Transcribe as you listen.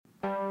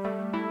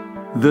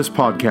This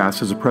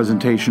podcast is a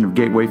presentation of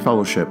Gateway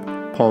Fellowship,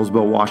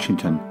 Paulsville,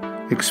 Washington.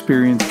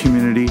 Experience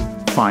community,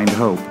 find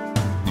hope.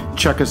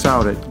 Check us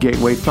out at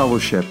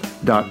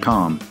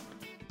gatewayfellowship.com.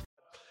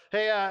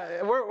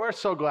 Hey, we're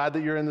so glad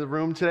that you're in the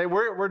room today.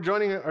 We're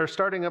joining or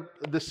starting up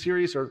this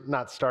series, or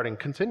not starting,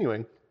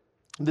 continuing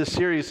this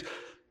series.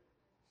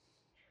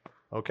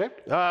 Okay,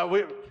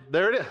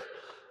 there it is.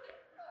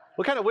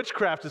 What kind of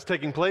witchcraft is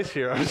taking place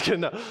here? I'm just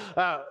kidding. No.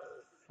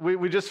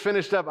 We just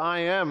finished up I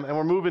Am, and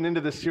we're moving into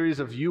this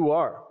series of You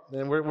Are.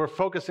 And we're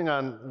focusing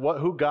on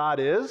who God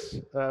is,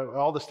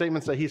 all the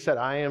statements that he said,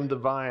 I am the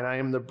vine, I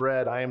am the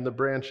bread, I am the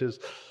branches,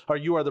 or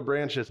you are the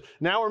branches.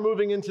 Now we're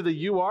moving into the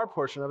You Are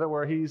portion of it,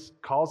 where he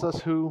calls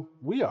us who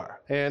we are.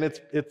 And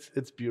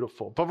it's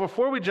beautiful. But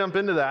before we jump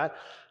into that,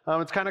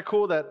 it's kind of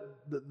cool that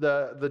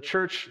the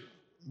church,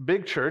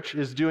 Big Church,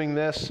 is doing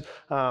this,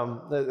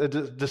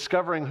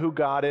 discovering who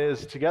God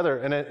is together.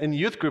 And in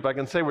youth group, I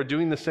can say we're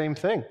doing the same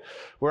thing.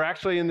 We're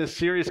actually in this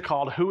series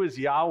called Who is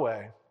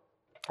Yahweh?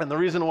 And the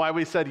reason why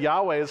we said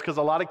Yahweh is because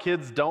a lot of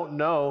kids don't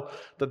know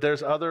that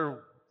there's other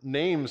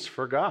names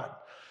for God.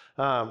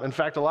 In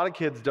fact, a lot of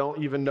kids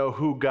don't even know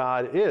who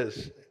God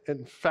is.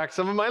 In fact,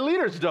 some of my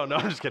leaders don't know.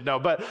 I'm just kidding. No,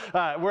 but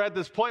we're at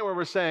this point where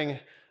we're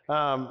saying,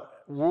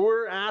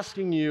 we're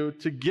asking you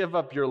to give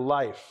up your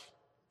life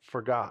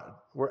for God.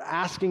 We're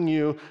asking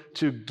you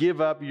to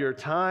give up your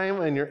time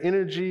and your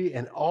energy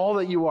and all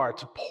that you are,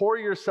 to pour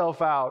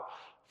yourself out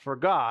for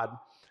God.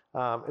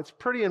 It's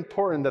pretty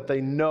important that they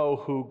know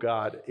who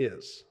God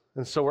is.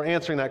 And so we're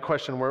answering that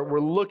question. We're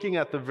looking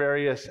at the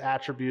various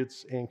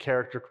attributes and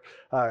character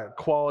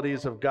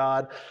qualities of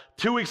God.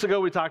 2 weeks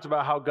ago, we talked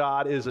about how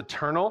God is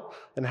eternal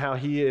and how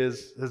he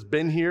has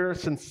been here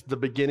since the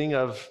beginning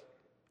of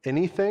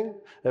anything,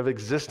 of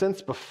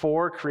existence.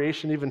 Before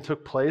creation even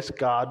took place,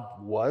 God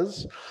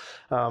was.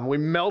 We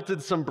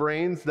melted some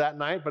brains that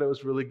night, but it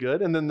was really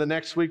good. And then the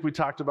next week, we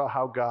talked about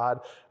how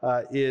God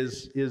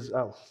is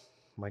oh,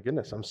 my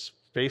goodness, I'm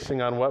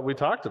spacing on what we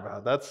talked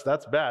about.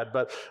 That's bad.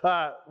 But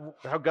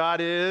how God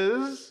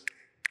is,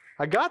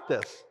 I got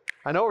this.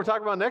 I know what we're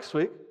talking about next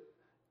week.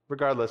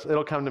 Regardless,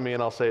 it'll come to me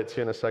and I'll say it to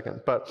you in a second.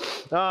 But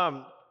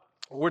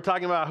we're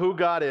talking about who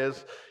God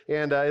is,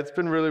 and it's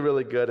been really,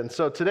 really good. And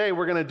so today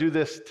we're going to do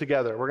this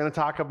together. We're going to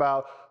talk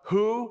about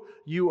who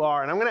you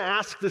are. And I'm going to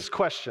ask this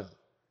question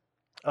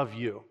of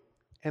you.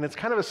 And it's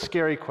kind of a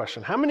scary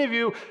question. How many of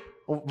you,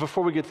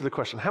 before we get to the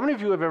question, how many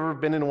of you have ever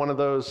been in one of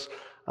those,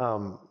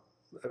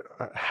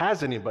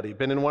 has anybody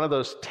been in one of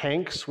those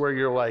tanks where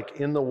you're like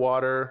in the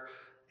water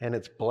and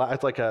it's black?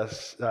 It's like a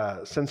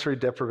sensory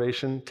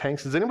deprivation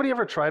tanks. Has anybody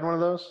ever tried one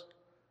of those?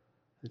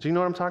 Do you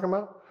know what I'm talking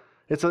about?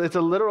 It's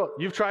a literal,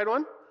 you've tried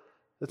one?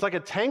 It's like a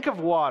tank of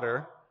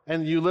water,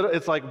 and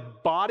it's like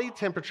body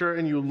temperature,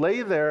 and you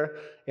lay there,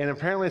 and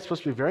apparently it's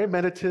supposed to be very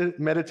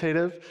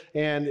meditative,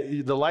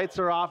 and the lights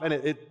are off,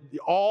 and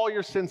all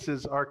your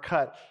senses are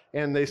cut,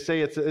 and they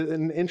say it's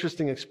an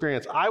interesting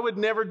experience. I would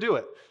never do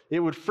it. It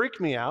would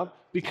freak me out,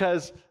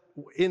 because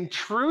in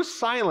true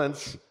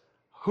silence,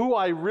 who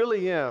I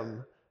really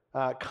am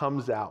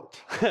comes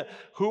out.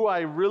 Who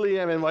I really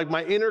am, and like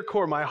my inner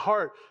core, my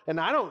heart, and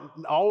I don't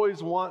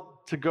always want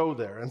to go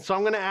there. And so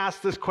I'm going to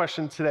ask this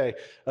question today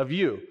of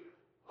you.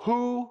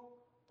 Who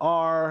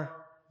are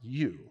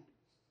you?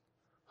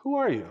 Who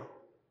are you?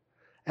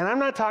 And I'm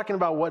not talking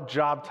about what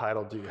job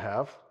title do you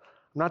have.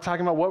 I'm not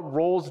talking about what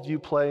roles do you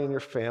play in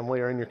your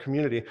family or in your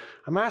community.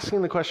 I'm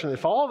asking the question,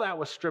 if all that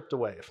was stripped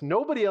away, if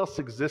nobody else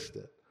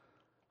existed,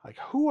 like,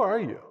 who are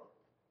you?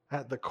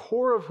 At the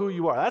core of who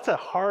you are. That's a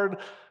hard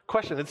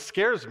question. It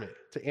scares me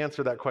to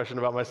answer that question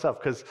about myself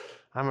because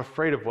I'm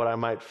afraid of what I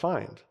might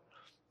find.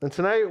 And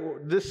tonight,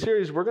 this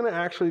series, we're going to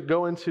actually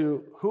go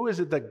into who is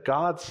it that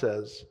God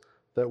says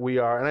that we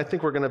are, and I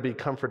think we're going to be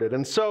comforted.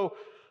 And so,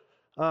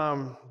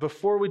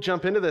 before we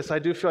jump into this, I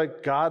do feel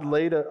like God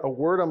laid a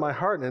word on my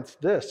heart, and it's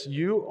this: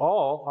 you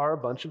all are a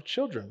bunch of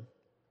children.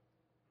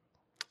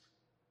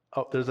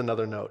 Oh, there's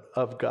another note,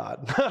 of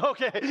God.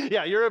 Okay,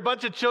 yeah, you're a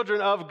bunch of children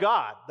of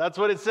God. That's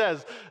what it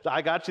says.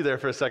 I got you there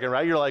for a second,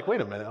 right? You're like, wait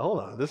a minute, hold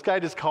on. This guy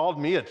just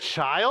called me a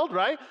child,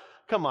 right?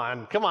 Come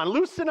on,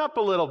 loosen up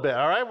a little bit,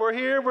 all right? We're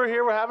here,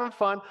 we're having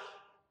fun.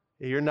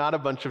 You're not a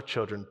bunch of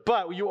children,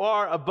 but you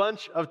are a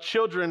bunch of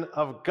children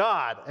of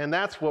God, and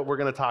that's what we're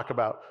going to talk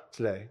about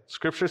today.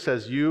 Scripture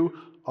says you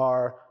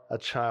are a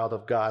child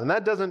of God, and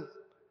that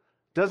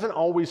doesn't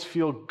always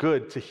feel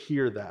good to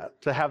hear that,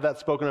 to have that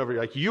spoken over you,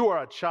 like you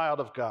are a child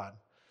of God.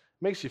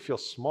 It makes you feel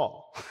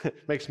small.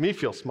 It makes me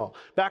feel small.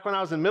 Back when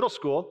I was in middle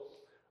school,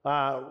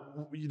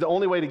 the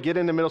only way to get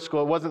into middle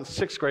school, it wasn't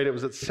sixth grade, it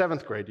was at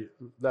seventh grade.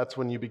 That's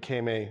when you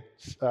became a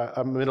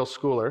middle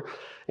schooler.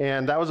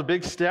 And that was a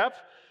big step.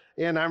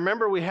 And I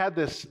remember we had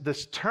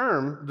this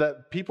term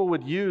that people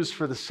would use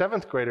for the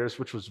seventh graders,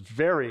 which was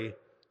very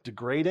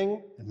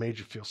degrading. It made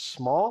you feel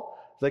small.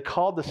 They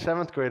called the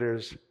seventh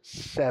graders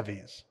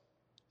Sevies.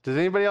 Does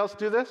anybody else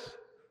do this?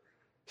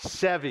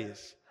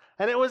 Sevies.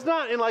 And it was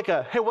not in like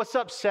a, hey, what's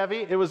up,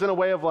 Sevy? It was in a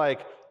way of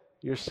like,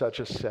 you're such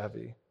a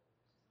Sevy.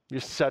 You're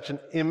such an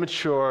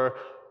immature,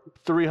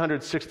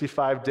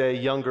 365-day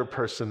younger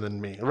person than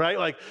me, right?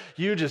 Like,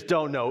 you just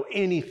don't know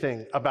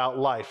anything about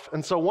life.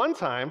 And so one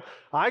time,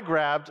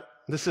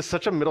 this is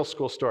such a middle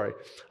school story,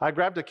 I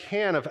grabbed a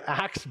can of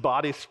Axe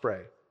body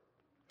spray,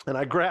 and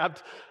I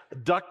grabbed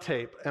duct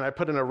tape, and I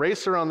put an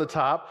eraser on the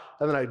top,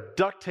 and then I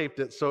duct taped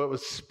it so it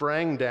was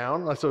spraying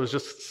down, so it was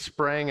just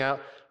spraying out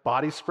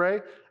body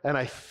spray, and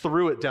I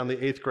threw it down the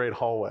 8th grade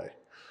hallway.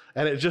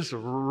 And it just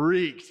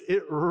reeked.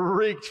 It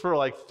reeked for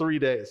like 3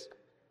 days.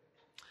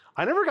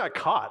 I never got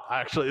caught,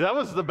 actually. That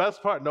was the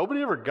best part.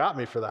 Nobody ever got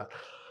me for that.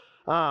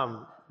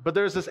 But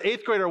there's this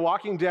 8th grader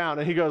walking down,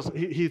 and he goes,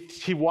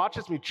 he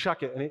watches me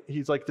chuck it, and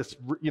he's like this,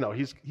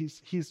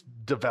 he's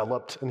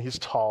developed, and he's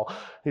tall.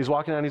 He's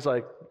walking down, and he's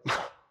like,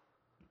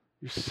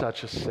 "You're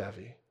such a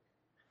Sevi."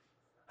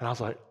 And I was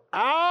like,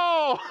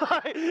 "Ow!"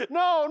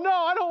 No,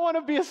 I don't want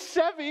to be a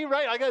Sevi,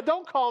 right? Like,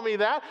 don't call me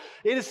that.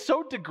 It is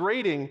so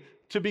degrading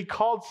to be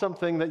called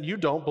something that you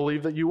don't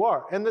believe that you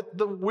are. And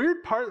the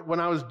weird part,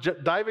 when I was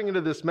diving into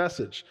this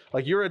message,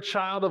 like, you're a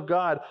child of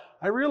God,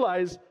 I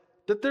realized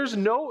that there's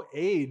no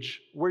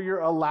age where you're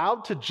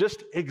allowed to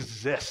just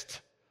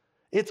exist.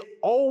 It's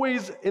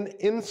always an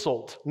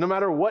insult. No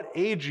matter what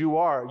age you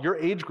are, your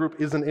age group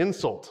is an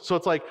insult. So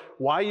it's like,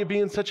 why are you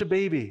being such a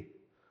baby?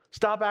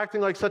 Stop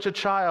acting like such a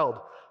child.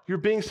 You're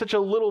being such a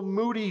little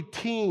moody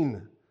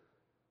teen.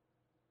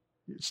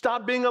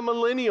 Stop being a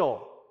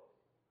millennial.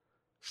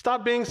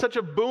 Stop being such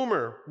a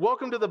boomer.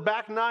 Welcome to the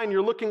back nine.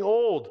 You're looking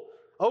old.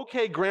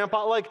 Okay,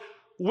 grandpa. Like,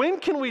 when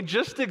can we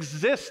just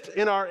exist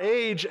in our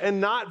age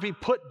and not be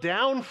put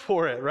down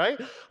for it, right?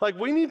 Like,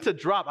 we need to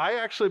drop. I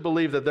actually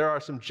believe that there are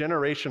some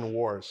generation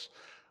wars.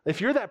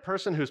 If you're that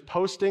person who's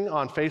posting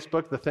on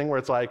Facebook the thing where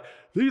it's like,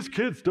 these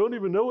kids don't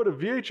even know what a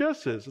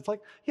VHS is. It's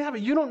like, yeah,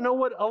 but you don't know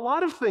what a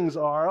lot of things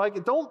are.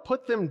 Like, don't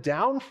put them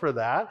down for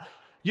that.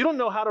 You don't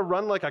know how to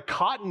run like a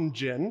cotton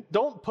gin.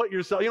 Don't put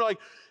yourself, you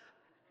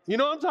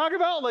know what I'm talking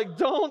about? Like,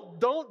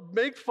 don't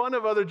make fun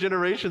of other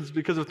generations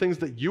because of things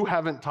that you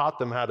haven't taught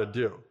them how to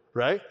do,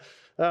 right?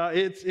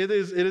 It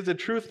is a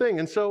true thing.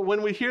 And so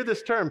when we hear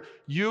this term,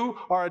 you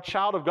are a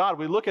child of God,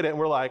 we look at it and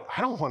we're like,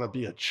 I don't want to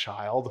be a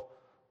child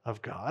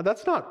of God.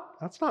 That's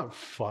not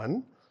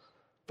fun.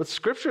 But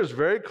Scripture is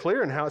very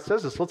clear in how it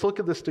says this. Let's look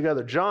at this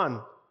together.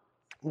 John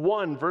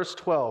 1, verse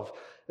 12,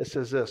 it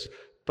says this,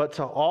 "But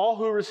to all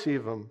who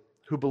receive him,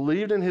 who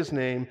believed in his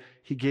name,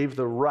 he gave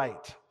the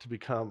right to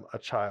become a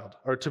child,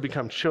 or to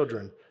become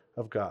children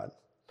of God."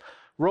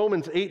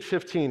 Romans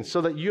 8:15,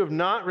 "So that you have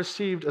not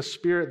received a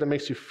spirit that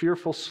makes you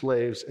fearful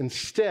slaves.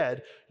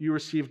 Instead, you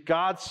received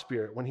God's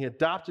Spirit when he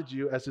adopted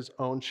you as his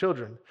own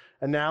children.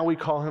 And now we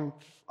call him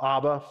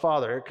Abba,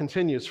 Father." It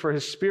continues, "For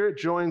his Spirit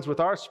joins with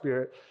our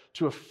spirit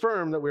to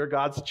affirm that we are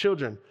God's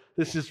children."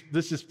 This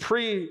is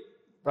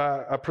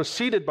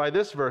preceded by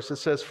this verse. It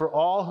says, "For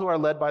all who are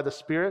led by the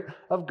Spirit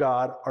of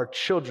God are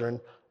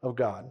children of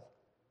God."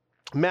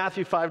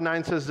 Matthew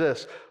 5:9 says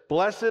this,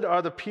 "Blessed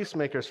are the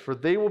peacemakers, for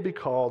they will be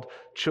called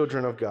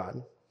children of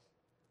God."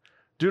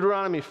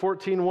 Deuteronomy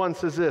 14:1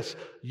 says this,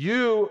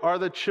 "You are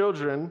the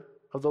children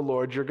of the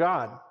Lord your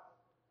God."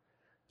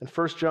 And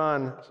 1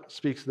 John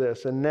speaks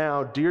this, "And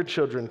now, dear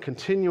children,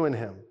 continue in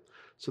him,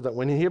 so that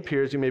when he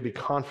appears, you may be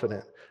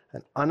confident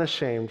and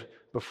unashamed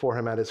before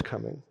him at his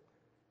coming."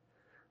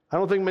 I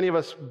don't think many of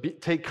us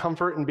take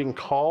comfort in being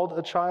called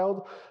a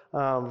child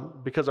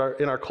because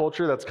in our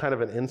culture, that's kind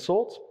of an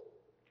insult.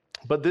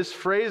 But this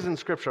phrase in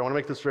Scripture, I want to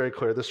make this very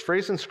clear. This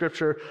phrase in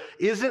Scripture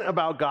isn't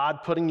about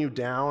God putting you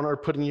down or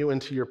putting you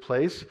into your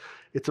place.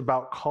 It's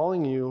about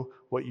calling you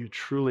what you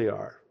truly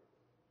are,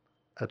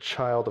 a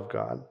child of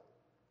God.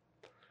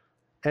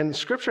 And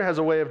Scripture has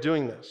a way of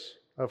doing this,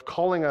 of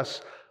calling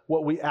us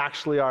what we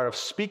actually are, of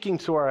speaking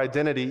to our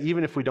identity,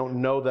 even if we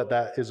don't know that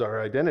that is our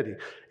identity.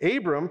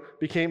 Abram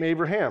became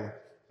Abraham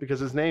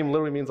because his name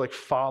literally means like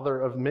father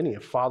of many,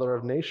 a father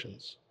of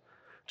nations.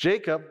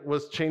 Jacob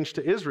was changed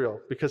to Israel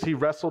because he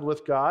wrestled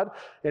with God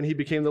and he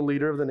became the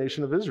leader of the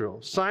nation of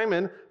Israel.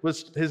 Simon,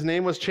 his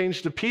name was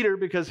changed to Peter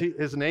because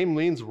his name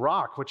means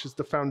rock, which is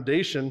the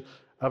foundation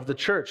of the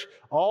church.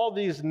 All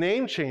these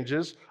name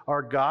changes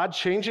are God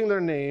changing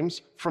their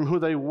names from who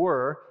they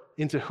were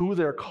into who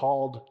they're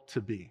called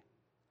to be,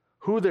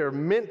 who they're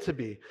meant to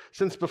be.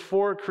 Since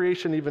before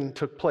creation even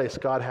took place,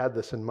 God had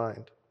this in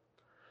mind.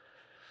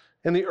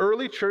 And the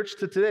early church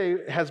to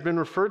today has been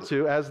referred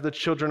to as the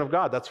children of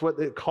God. That's what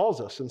it calls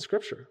us in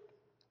Scripture,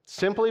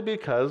 simply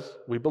because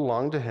we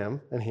belong to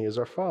him and he is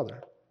our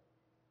Father.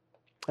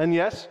 And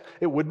yes,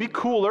 it would be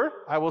cooler,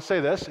 I will say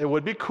this, it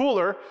would be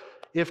cooler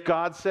if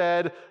God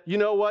said, you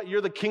know what,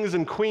 you're the kings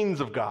and queens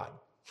of God.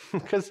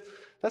 Because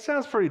that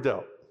sounds pretty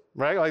dope,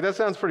 right? Like, that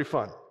sounds pretty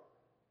fun.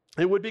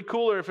 It would be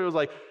cooler if it was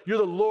like, you're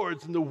the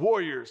lords and the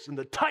warriors and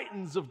the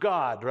titans of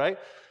God, right?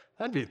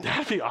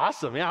 That'd be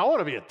awesome. Yeah, I want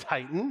to be a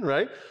titan,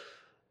 right?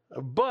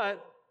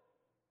 But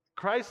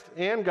Christ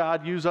and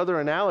God use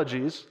other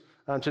analogies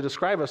to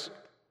describe us,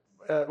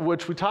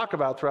 which we talk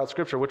about throughout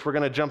Scripture, which we're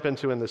going to jump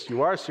into in this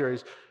You Are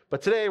series.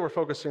 But today we're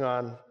focusing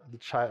on the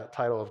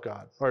title of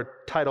God, or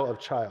title of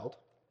child.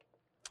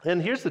 And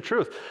here's the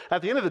truth.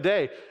 At the end of the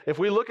day, if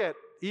we look at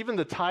even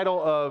the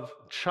title of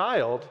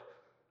child,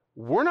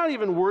 we're not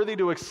even worthy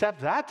to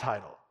accept that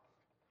title.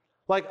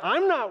 Like,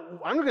 I'm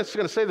just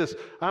going to say this.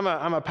 I'm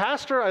a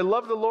pastor. I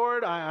love the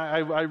Lord.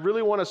 I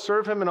really want to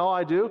serve him in all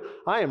I do.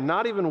 I am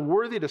not even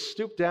worthy to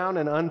stoop down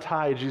and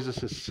untie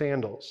Jesus'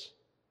 sandals,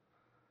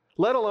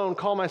 let alone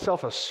call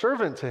myself a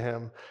servant to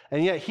him.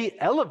 And yet he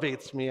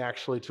elevates me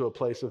actually to a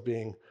place of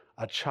being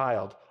a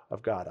child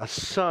of God, a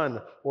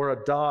son or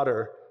a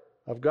daughter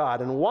of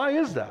God. And why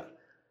is that?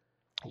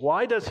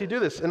 Why does he do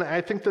this? And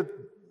I think that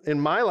in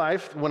my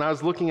life, when I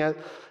was looking at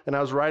and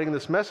I was writing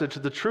this message,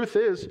 the truth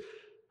is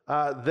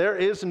there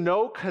is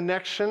no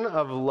connection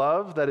of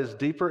love that is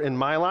deeper in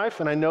my life.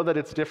 And I know that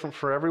it's different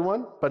for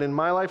everyone, but in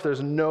my life,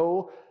 there's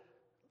no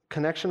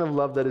connection of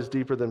love that is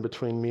deeper than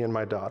between me and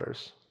my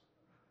daughters.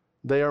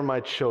 They are my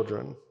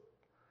children.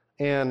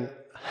 And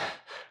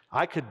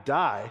I could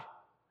die,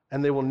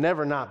 and they will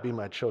never not be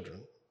my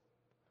children.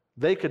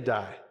 They could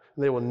die,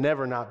 and they will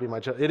never not be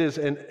my children.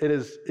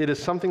 It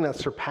is something that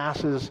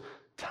surpasses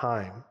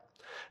time.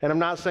 And I'm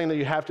not saying that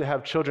you have to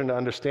have children to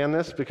understand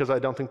this, because I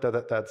don't think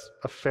that that's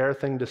a fair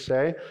thing to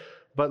say.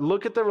 But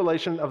look at the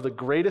relation of the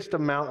greatest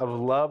amount of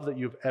love that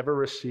you've ever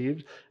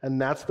received,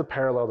 and that's the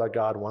parallel that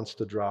God wants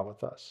to draw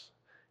with us.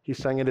 He's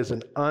saying it is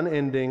an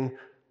unending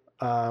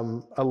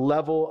a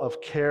level of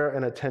care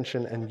and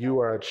attention, and you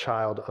are a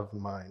child of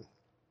mine.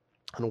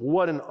 And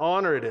what an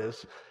honor it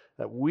is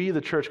that we,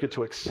 the church, get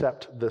to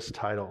accept this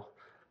title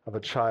of a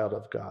child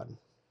of God.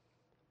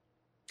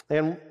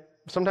 And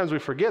sometimes we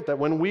forget that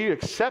when we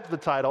accept the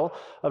title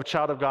of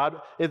child of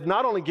God, it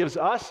not only gives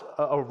us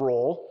a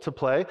role to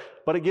play,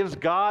 but it gives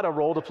God a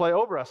role to play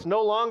over us.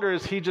 No longer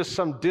is he just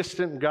some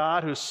distant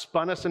God who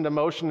spun us into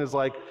motion and is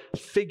like,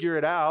 figure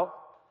it out.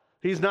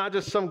 He's not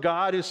just some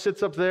God who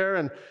sits up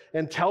there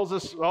and tells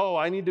us, oh,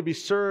 I need to be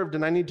served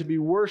and I need to be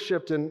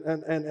worshiped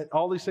and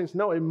all these things.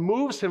 No, it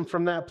moves him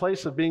from that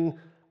place of being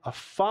a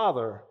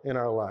father in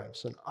our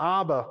lives, an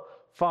Abba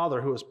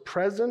Father who is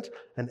present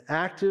and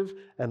active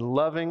and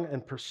loving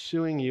and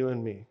pursuing you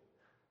and me.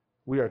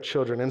 We are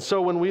children. And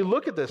so when we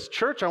look at this,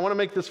 church, I want to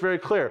make this very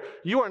clear.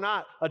 You are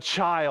not a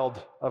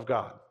child of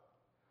God.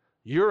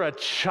 You're a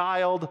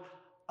child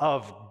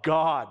of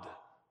God.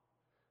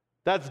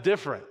 That's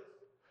different.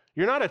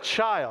 You're not a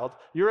child,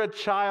 you're a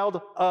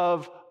child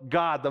of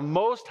God, the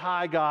Most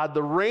High God,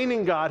 the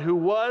reigning God who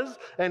was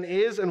and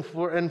is and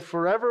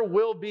forever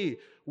will be.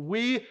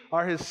 We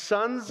are his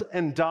sons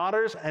and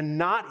daughters, and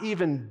not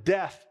even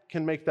death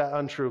can make that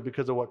untrue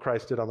because of what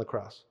Christ did on the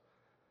cross.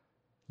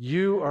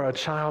 You are a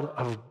child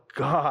of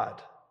God.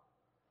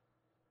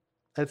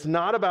 It's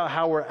not about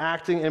how we're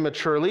acting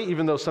immaturely,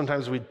 even though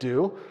sometimes we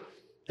do.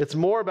 It's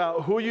more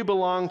about who you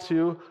belong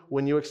to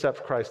when you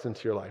accept Christ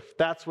into your life.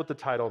 That's what the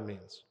title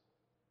means.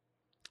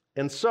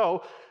 And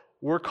so,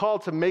 we're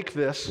called to make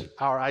this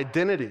our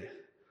identity,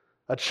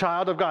 a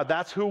child of God.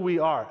 That's who we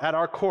are at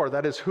our core.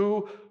 That is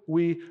who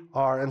we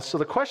are. And so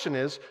the question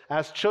is,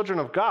 as children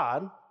of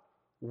God,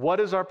 what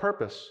is our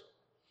purpose?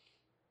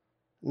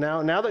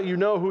 Now that you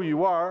know who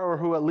you are, or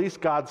who at least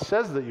God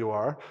says that you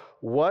are,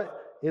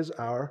 what is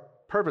our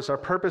purpose? Our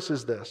purpose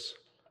is this: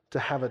 to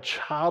have a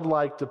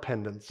childlike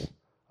dependence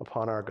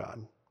upon our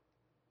God.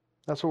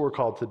 That's what we're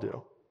called to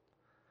do.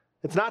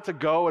 It's not to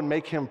go and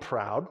make him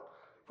proud.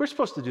 We're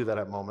supposed to do that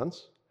at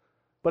moments,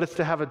 but it's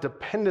to have a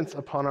dependence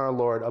upon our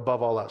Lord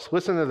above all else.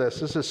 Listen to this.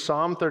 This is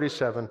Psalm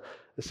 37.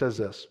 It says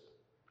this: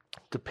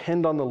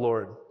 depend on the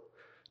Lord,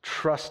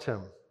 trust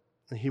him,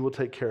 and he will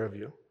take care of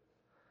you.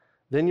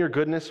 Then your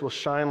goodness will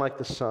shine like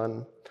the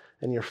sun,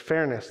 and your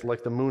fairness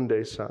like the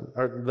noonday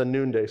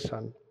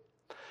sun.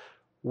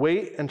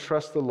 Wait and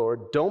trust the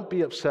Lord. Don't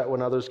be upset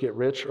when others get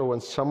rich or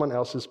when someone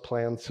else's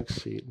plans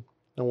succeed.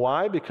 And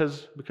why?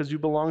 Because you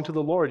belong to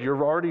the Lord.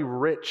 You're already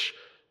rich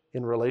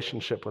in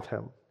relationship with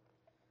him.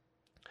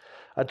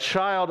 A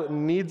child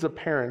needs a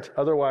parent,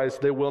 otherwise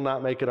they will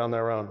not make it on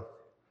their own.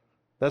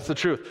 That's the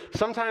truth.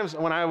 Sometimes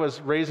when I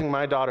was raising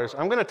my daughters,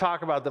 I'm going to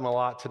talk about them a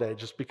lot today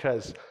just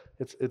because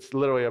it's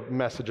literally a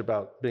message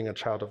about being a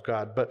child of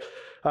God. But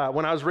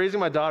when I was raising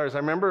my daughters, I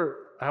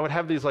remember I would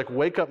have these like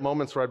wake up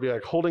moments where I'd be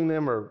like holding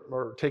them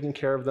or taking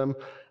care of them.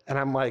 And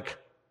I'm like,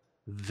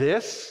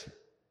 this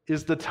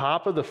is the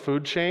top of the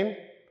food chain?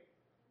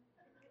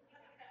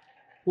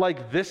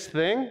 Like this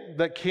thing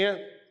that can't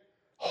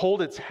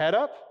hold its head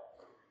up?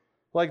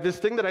 Like this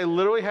thing that I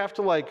literally have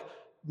to like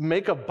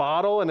make a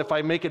bottle, and if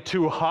I make it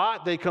too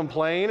hot, they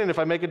complain, and if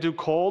I make it too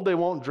cold, they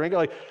won't drink it.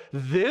 Like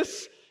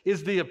this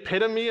is the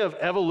epitome of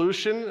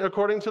evolution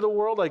according to the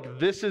world. Like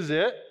this is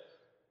it.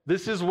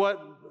 This is what,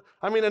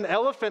 I mean, an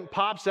elephant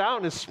pops out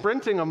and is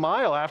sprinting a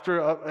mile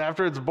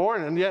after it's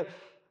born, and yet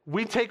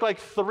we take like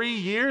 3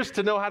 years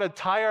to know how to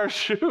tie our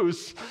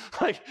shoes.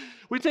 Like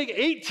we take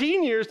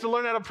 18 years to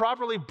learn how to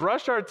properly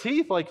brush our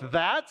teeth. Like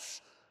that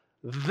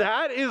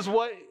is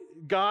what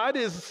God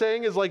is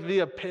saying is like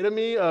the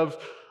epitome of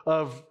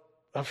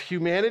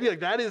humanity. Like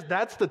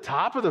that's the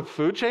top of the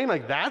food chain.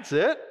 Like that's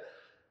it.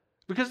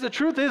 Because the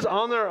truth is,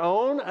 on their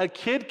own, a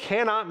kid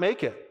cannot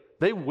make it.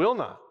 They will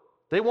not.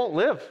 They won't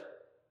live.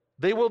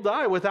 They will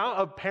die without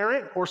a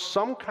parent or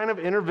some kind of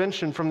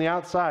intervention from the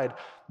outside.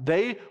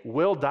 They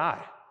will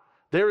die.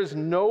 There is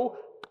no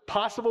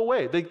possible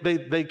way.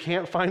 They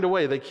can't find a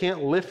way. They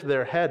can't lift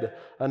their head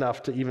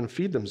enough to even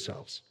feed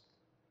themselves.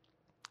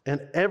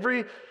 And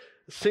every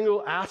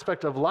single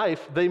aspect of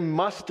life, they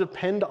must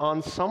depend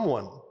on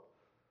someone.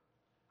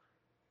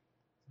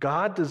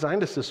 God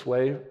designed us this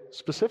way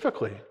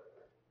specifically.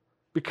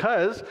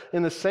 Because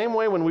in the same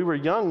way when we were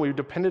young, we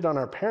depended on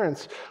our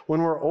parents,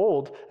 when we're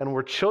old and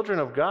we're children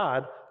of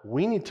God,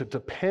 we need to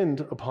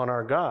depend upon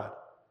our God.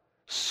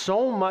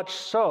 So much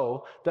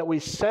so that we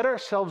set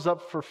ourselves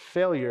up for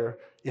failure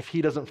if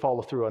he doesn't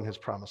follow through on his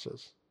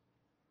promises.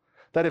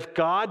 That if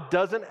God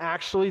doesn't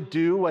actually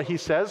do what he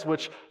says,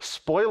 which,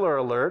 spoiler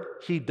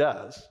alert, he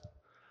does.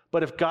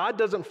 But if God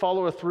doesn't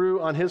follow through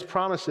on his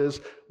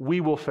promises, we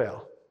will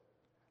fail.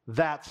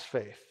 That's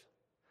faith.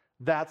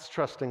 That's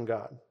trusting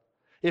God.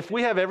 If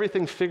we have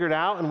everything figured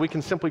out and we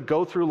can simply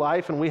go through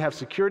life and we have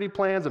security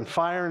plans and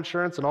fire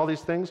insurance and all these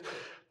things,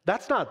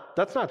 that's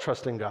not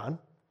trusting God.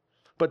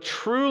 But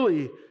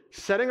truly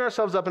setting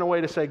ourselves up in a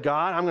way to say,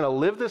 God, I'm going to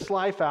live this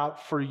life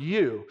out for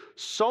you,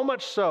 so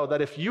much so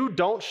that if you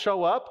don't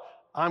show up,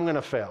 I'm going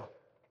to fail.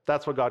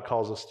 That's what God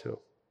calls us to.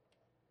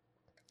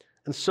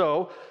 And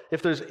so,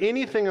 if there's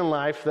anything in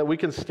life that we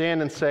can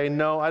stand and say,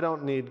 no, I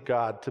don't need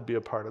God to be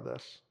a part of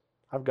this.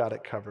 I've got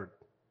it covered,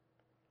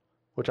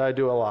 which I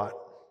do a lot.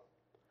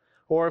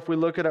 Or if we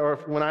look at it, or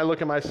when I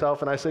look at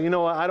myself and I say, you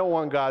know what, I don't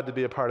want God to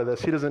be a part of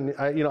this. He doesn't,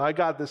 I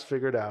got this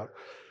figured out.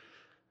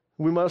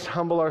 We must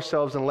humble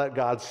ourselves and let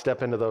God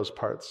step into those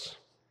parts.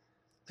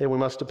 And we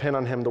must depend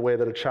on him the way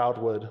that a child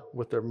would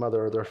with their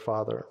mother or their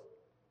father.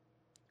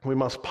 We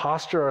must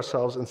posture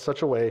ourselves in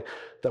such a way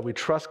that we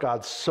trust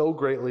God so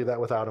greatly that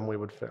without him we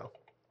would fail.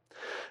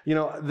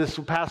 This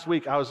past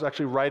week, I was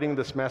actually writing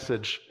this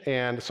message,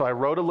 and so I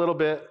wrote a little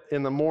bit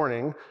in the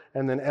morning,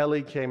 and then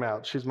Ellie came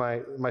out. She's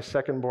my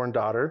second-born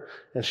daughter,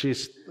 and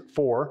she's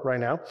 4 right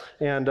now,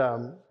 and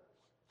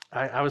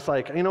I was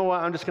like, you know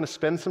what, I'm just going to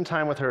spend some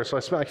time with her. So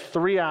I spent like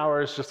 3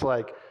 hours just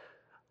like,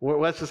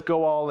 let's just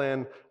go all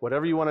in.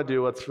 Whatever you want to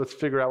do, let's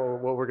figure out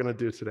what we're going to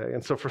do today.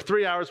 And so for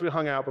 3 hours, we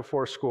hung out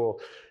before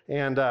school,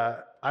 and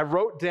I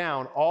wrote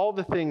down all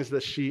the things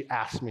that she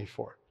asked me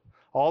for.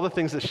 All the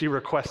things that she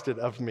requested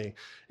of me.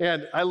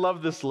 And I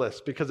love this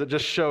list because it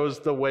just shows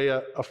the way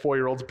a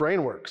 4-year-old's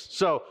brain works.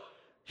 So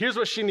here's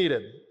what she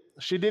needed.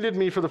 She needed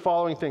me for the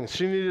following things.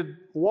 She needed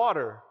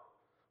water,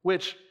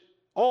 which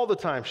all the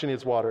time she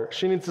needs water.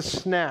 She needs a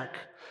snack.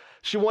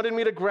 She wanted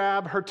me to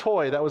grab her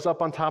toy that was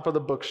up on top of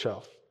the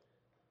bookshelf.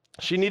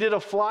 She needed a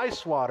fly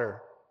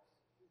swatter.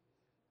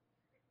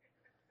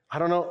 I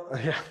don't know.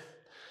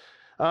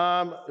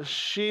 Yeah.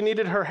 She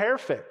needed her hair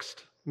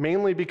fixed,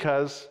 mainly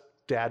because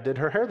Dad did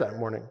her hair that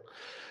morning.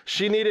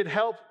 She needed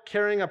help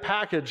carrying a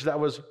package that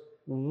was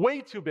way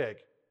too big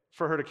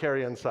for her to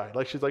carry inside.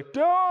 Like, she's like,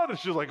 Dad! And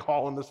she's like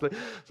hauling this thing.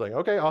 It's like,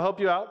 okay, I'll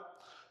help you out.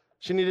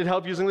 She needed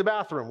help using the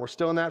bathroom. We're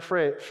still in that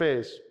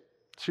phase.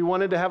 She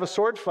wanted to have a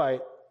sword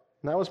fight,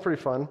 and that was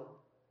pretty fun.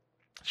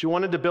 She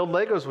wanted to build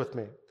Legos with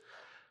me.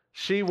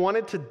 She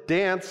wanted to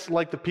dance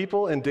like the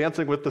people in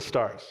Dancing with the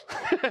Stars.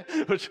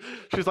 Which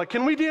she's like,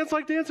 can we dance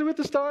like Dancing with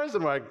the Stars?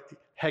 And we're like,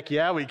 heck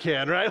yeah, we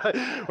can, right?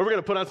 We're going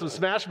to put on some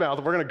Smash Mouth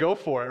and we're going to go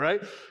for it,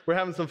 right? We're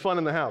having some fun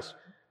in the house.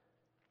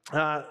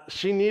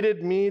 She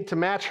needed me to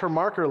match her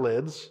marker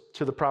lids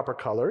to the proper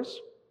colors.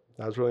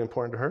 That was really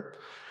important to her.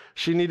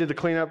 She needed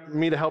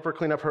me to help her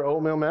clean up her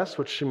oatmeal mess,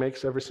 which she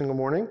makes every single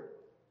morning.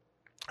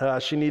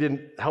 She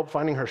needed help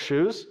finding her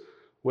shoes,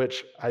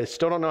 which I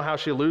still don't know how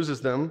she loses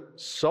them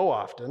so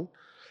often.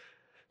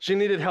 She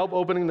needed help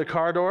opening the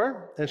car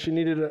door, and she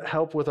needed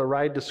help with a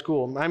ride to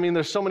school. I mean,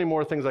 there's so many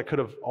more things I could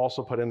have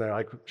also put in there,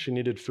 like she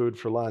needed food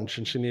for lunch,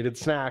 and she needed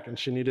snack, and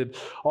she needed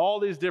all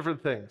these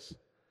different things.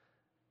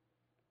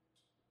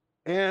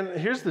 And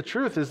here's the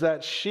truth, is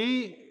that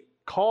she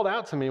called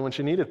out to me when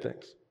she needed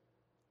things.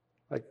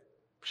 Like,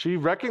 she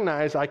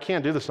recognized I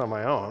can't do this on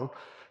my own,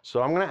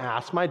 so I'm going to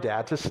ask my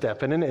dad to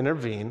step in and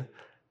intervene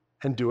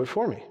and do it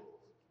for me.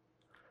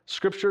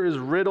 Scripture is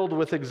riddled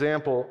with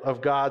example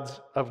of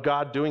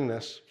God doing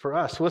this for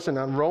us. Listen,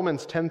 on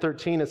Romans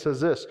 10:13, it says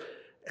this: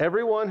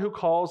 everyone who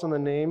calls on the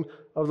name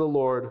of the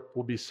Lord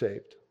will be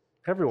saved.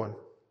 Everyone.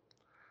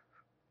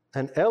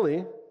 And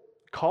Ellie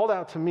called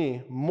out to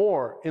me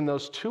more in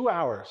those 3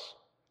 hours,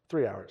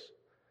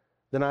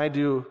 than I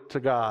do to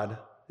God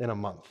in a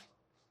month.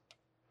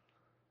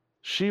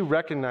 She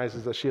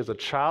recognizes that she has a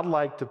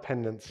childlike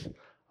dependence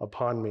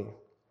upon me.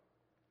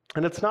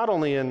 And it's not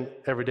only in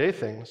everyday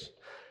things.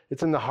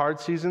 It's in the hard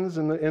seasons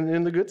and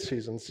in the good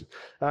seasons.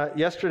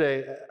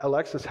 Yesterday,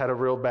 Alexis had a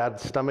real bad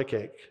stomach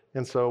ache,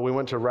 and so we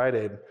went to Rite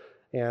Aid,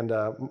 and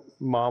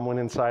Mom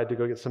went inside to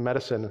go get some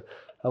medicine.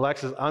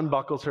 Alexis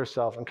unbuckles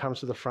herself and comes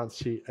to the front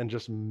seat and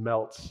just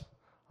melts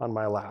on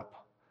my lap,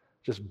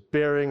 just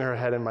burying her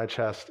head in my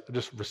chest,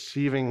 just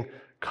receiving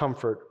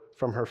comfort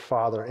from her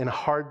father. In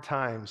hard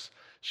times,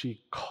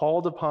 she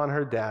called upon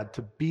her dad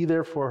to be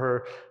there for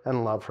her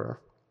and love her.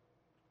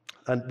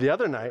 And the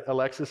other night,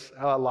 Alexis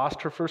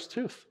lost her first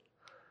tooth.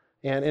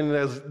 And in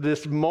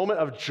this moment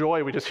of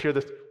joy, we just hear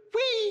this,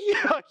 whee!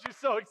 She's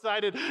so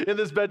excited in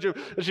this bedroom.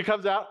 And she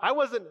comes out. I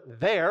wasn't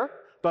there,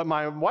 but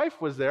my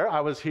wife was there.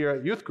 I was here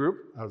at youth group.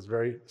 I was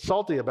very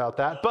salty about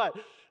that. But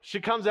she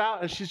comes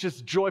out and she's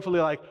just joyfully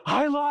like,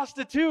 I lost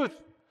a tooth.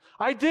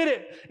 I did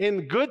it.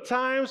 In good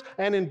times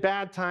and in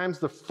bad times,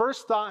 the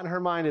first thought in her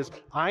mind is,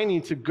 I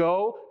need to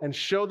go and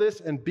show this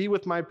and be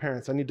with my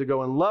parents. I need to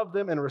go and love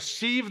them and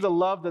receive the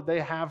love that they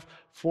have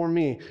for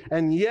me.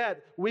 And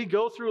yet, we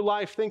go through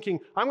life thinking,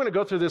 I'm going to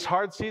go through this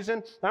hard season,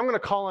 and I'm going to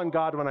call on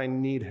God when I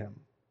need him.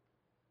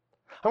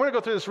 I'm going to go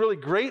through this really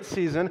great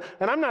season,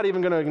 and I'm not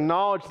even going to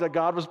acknowledge that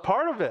God was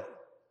part of it.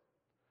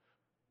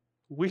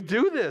 We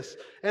do this.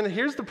 And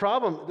here's the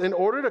problem. In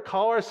order to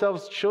call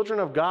ourselves children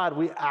of God,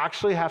 we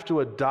actually have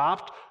to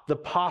adopt the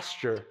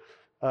posture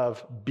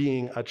of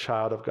being a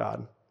child of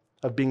God,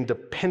 of being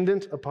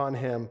dependent upon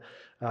him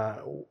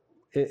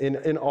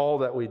in all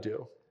that we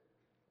do.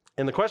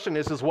 And the question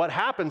is what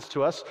happens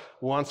to us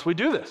once we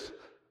do this?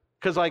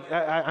 Because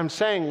I'm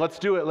saying, let's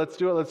do it.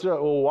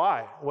 Well,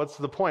 why? What's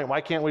the point? Why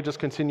can't we just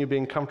continue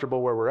being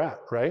comfortable where we're at,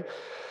 right?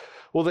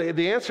 Well,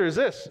 the answer is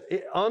this.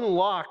 It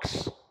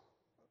unlocks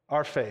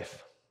our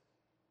faith.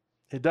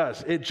 It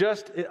does.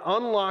 It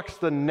unlocks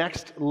the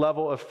next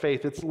level of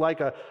faith. It's like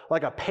a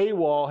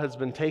paywall has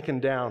been taken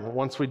down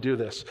once we do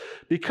this.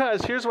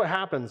 Because here's what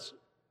happens.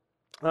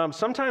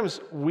 Sometimes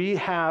we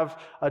have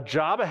a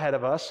job ahead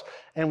of us,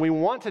 and we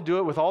want to do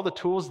it with all the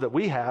tools that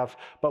we have,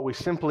 but we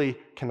simply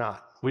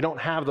cannot. We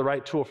don't have the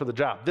right tool for the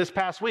job. This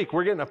past week,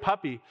 we're getting a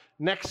puppy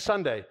next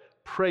Sunday.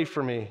 Pray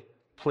for me,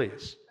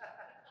 please.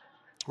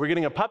 We're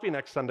getting a puppy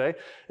next Sunday,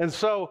 and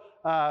so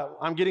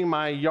I'm getting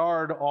my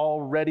yard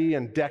all ready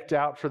and decked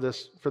out for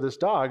this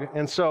dog.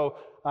 And so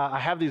I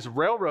have these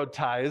railroad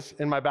ties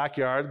in my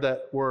backyard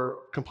that were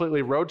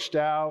completely roached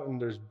out,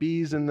 and there's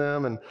bees in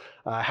them, and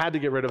I had to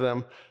get rid of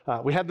them.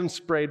 We had them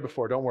sprayed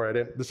before. Don't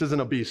worry, this isn't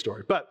a bee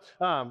story. But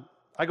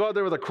I go out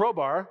there with a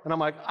crowbar, and I'm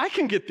like, I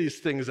can get these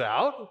things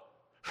out.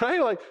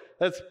 Right? Like,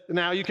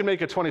 now you can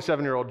make a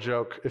 27-year-old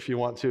joke if you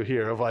want to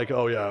here of like,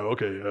 oh yeah,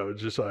 okay,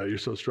 Josiah, you're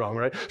so strong,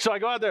 right? So I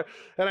go out there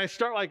and I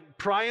start like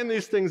prying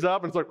these things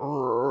up, and it's like,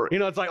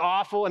 it's like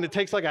awful, and it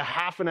takes like a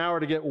half an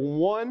hour to get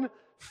one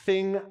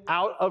thing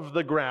out of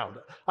the ground.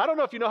 I don't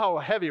know if you know how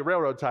heavy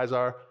railroad ties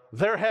are.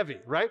 They're heavy,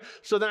 right?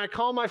 So then I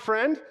call my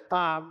friend.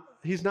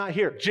 He's not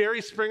here. Jerry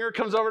Springer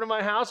comes over to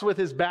my house with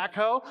his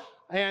backhoe,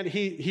 and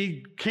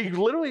he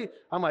literally,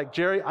 I'm like,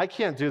 Jerry, I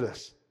can't do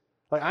this.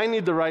 Like, I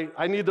need the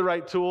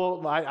right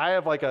tool. I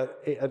have like an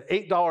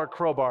 $8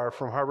 crowbar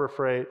from Harbor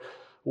Freight.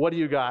 What do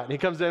you got? And he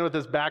comes in with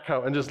his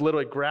backhoe and just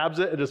literally grabs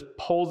it and just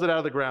pulls it out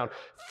of the ground.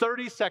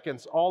 30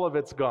 seconds, all of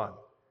it's gone.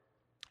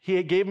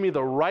 He gave me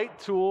the right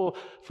tool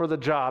for the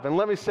job. And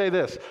let me say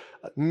this.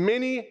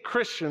 Many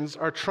Christians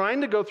are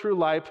trying to go through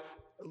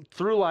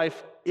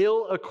life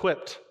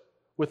ill-equipped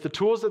with the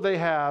tools that they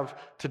have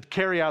to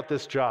carry out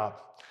this job.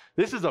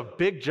 This is a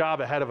big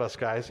job ahead of us,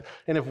 guys.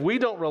 And if we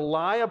don't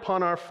rely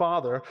upon our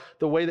Father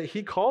the way that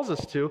he calls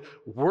us to,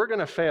 we're going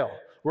to fail.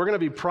 We're going to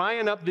be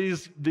prying up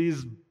these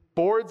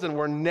boards, and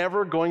we're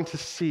never going to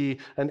see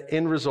an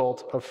end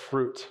result of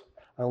fruit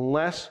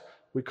unless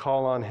we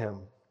call on him.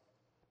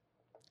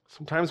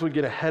 Sometimes we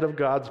get ahead of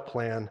God's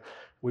plan.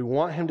 We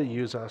want him to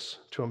use us,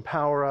 to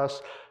empower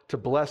us, to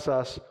bless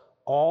us,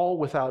 all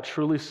without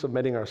truly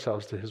submitting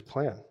ourselves to his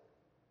plan,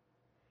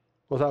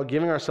 without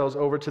giving ourselves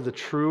over to the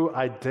true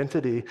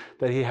identity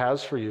that he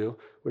has for you,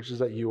 which is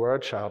that you are a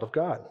child of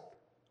God.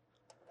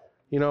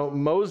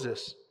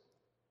 Moses,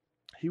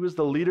 he was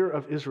the leader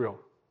of Israel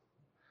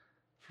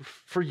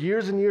for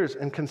years and years,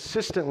 and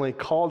consistently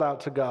called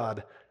out to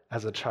God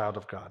as a child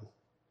of God.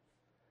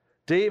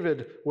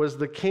 David was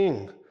the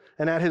king,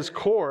 and at his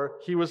core,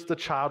 he was the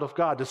child of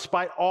God,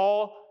 despite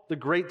all the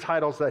great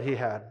titles that he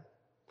had.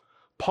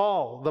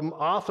 Paul, the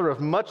author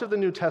of much of the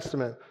New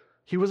Testament,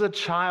 he was a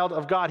child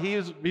of God.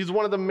 He's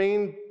one of the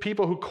main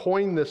people who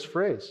coined this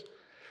phrase.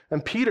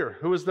 And Peter,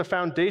 who was the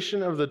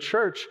foundation of the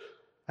church,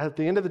 at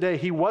the end of the day,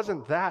 he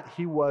wasn't that.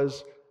 He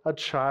was a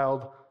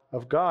child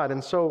of God.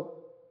 And so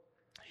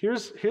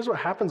here's what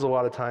happens a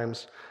lot of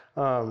times.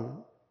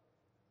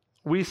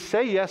 We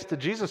say yes to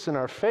Jesus in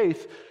our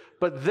faith,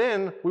 but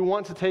then we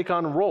want to take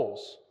on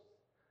roles.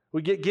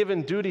 We get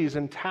given duties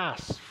and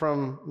tasks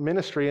from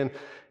ministry.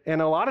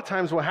 And a lot of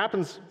times what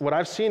happens, what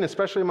I've seen,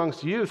 especially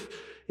amongst youth,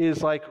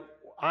 is like,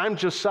 I'm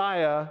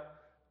Josiah,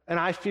 and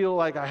I feel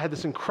like I had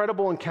this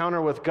incredible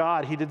encounter with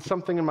God. He did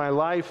something in my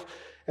life,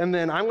 and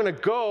then I'm going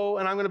to go,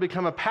 and I'm going to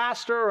become a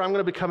pastor, or I'm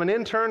going to become an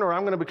intern, or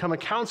I'm going to become a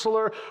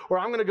counselor, or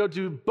I'm going to go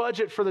do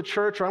budget for the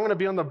church, or I'm going to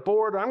be on the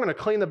board, or I'm going to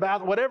clean the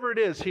bathroom, whatever it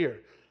is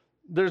here.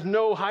 There's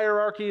no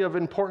hierarchy of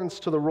importance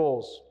to the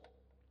roles.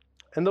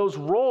 And those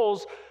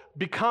roles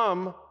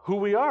become who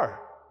we are.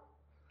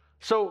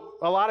 So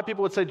a lot of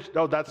people would say,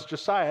 oh, that's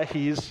Josiah.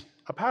 He's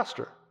a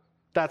pastor.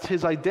 That's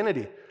his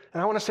identity.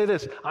 And I want to say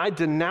this. I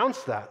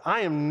denounce that. I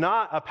am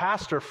not a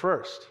pastor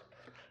first.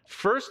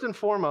 First and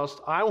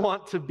foremost, I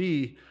want to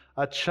be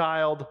a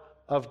child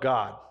of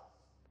God.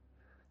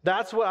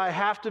 That's what I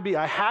have to be.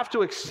 I have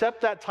to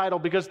accept that title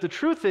because the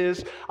truth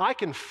is, I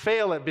can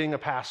fail at being a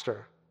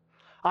pastor.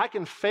 I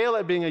can fail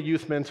at being a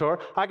youth mentor.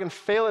 I can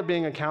fail at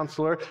being a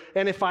counselor.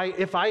 And if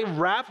I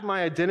wrap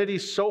my identity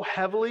so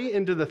heavily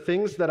into the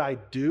things that I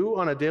do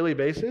on a daily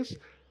basis,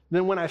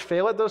 then when I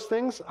fail at those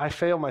things, I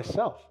fail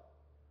myself.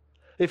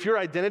 If your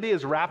identity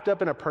is wrapped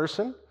up in a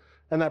person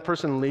and that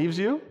person leaves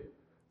you,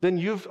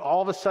 then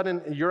all of a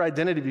sudden, your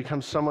identity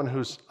becomes someone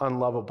who's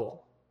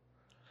unlovable.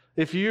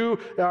 If you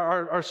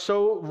are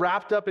so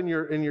wrapped up in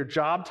your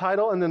job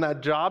title and then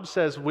that job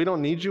says, we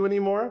don't need you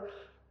anymore,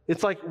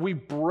 it's like we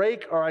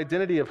break our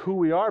identity of who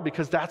we are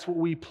because that's what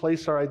we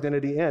place our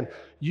identity in.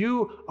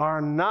 You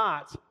are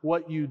not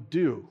what you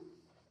do.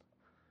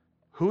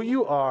 Who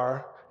you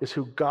are is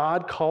who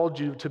God called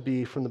you to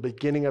be from the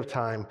beginning of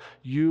time.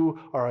 You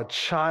are a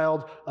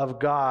child of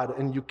God,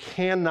 and you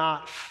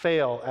cannot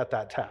fail at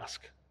that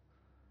task.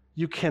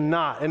 You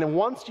cannot. And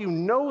once you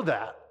know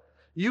that,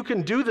 you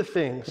can do the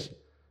things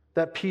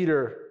that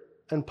Peter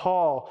and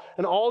Paul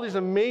and all these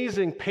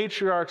amazing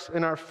patriarchs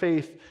in our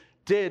faith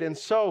did. And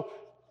so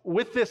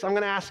with this, I'm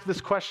going to ask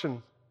this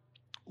question.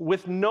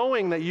 With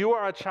knowing that you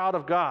are a child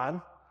of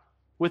God,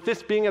 with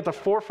this being at the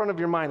forefront of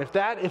your mind, if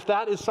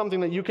that is something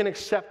that you can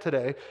accept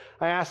today,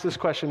 I ask this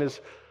question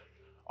is,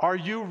 are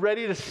you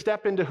ready to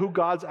step into who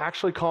God's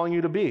actually calling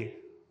you to be?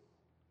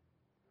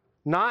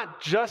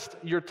 Not just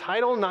your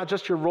title, not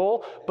just your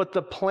role, but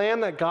the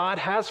plan that God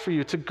has for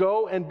you to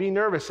go and be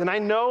nervous. And I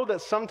know that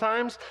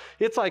sometimes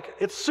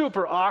it's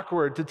super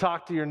awkward to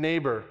talk to your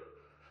neighbor.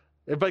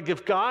 But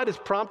if God is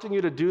prompting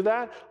you to do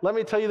that, let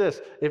me tell you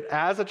this. If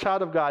as a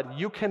child of God,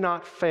 you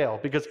cannot fail,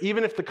 because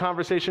even if the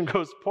conversation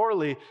goes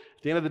poorly, at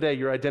the end of the day,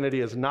 your identity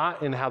is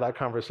not in how that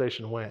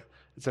conversation went.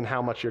 It's in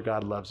how much your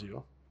God loves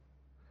you.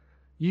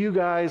 You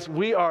guys,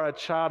 we are a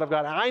child of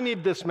God. I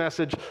need this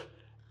message,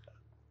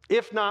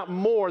 if not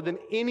more than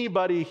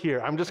anybody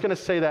here. I'm just going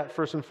to say that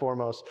first and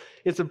foremost.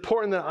 It's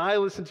important that I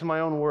listen to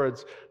my own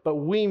words, but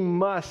we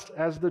must,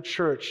 as the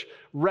church,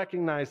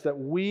 recognize that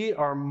we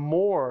are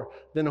more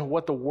than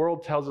what the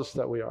world tells us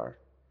that we are.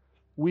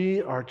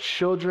 We are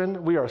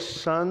children, we are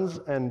sons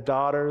and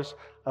daughters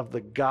of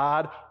the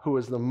God who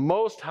is the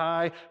Most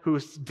High, who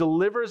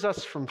delivers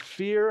us from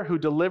fear, who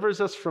delivers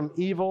us from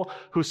evil,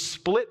 who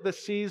split the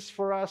seas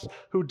for us,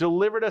 who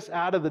delivered us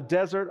out of the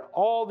desert.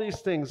 All these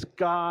things,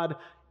 God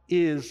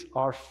is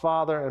our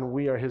Father, and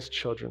we are His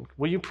children.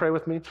 Will you pray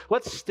with me?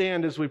 Let's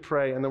stand as we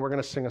pray, and then we're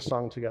going to sing a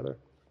song together.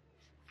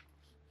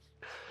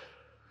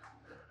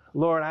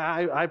 Lord,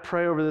 I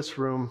pray over this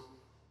room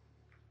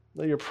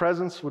that your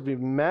presence would be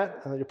met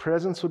and that your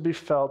presence would be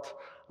felt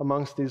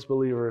amongst these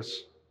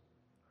believers,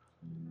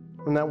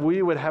 and that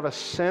we would have a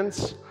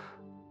sense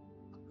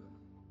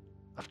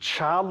of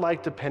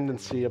childlike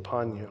dependency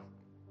upon you,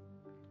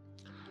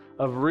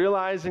 of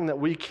realizing that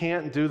we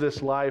can't do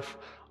this life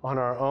on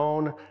our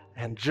own.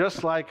 And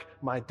just like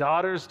my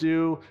daughters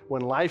do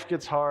when life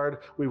gets hard,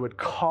 we would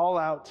call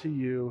out to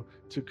you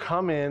to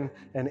come in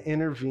and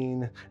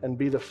intervene and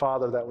be the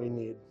Father that we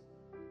need.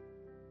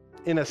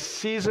 In a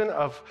season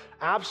of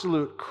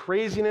absolute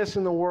craziness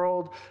in the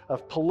world,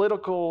 of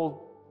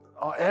political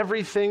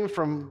everything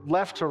from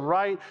left to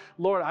right,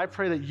 Lord, I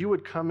pray that you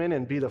would come in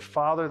and be the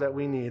Father that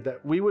we need,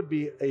 that we would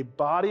be a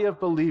body of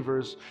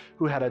believers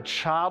who had a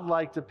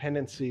childlike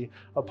dependency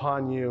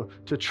upon you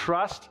to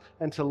trust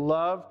and to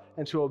love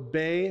and to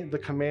obey the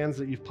commands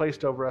that you've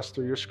placed over us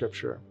through your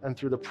scripture and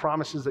through the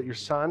promises that your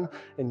Son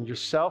and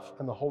yourself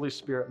and the Holy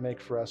Spirit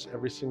make for us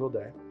every single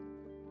day.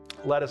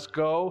 Let us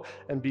go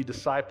and be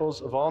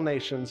disciples of all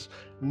nations,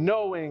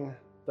 knowing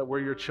that we're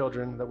your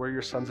children, that we're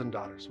your sons and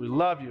daughters. We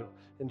love you.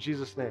 In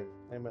Jesus' name,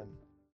 amen.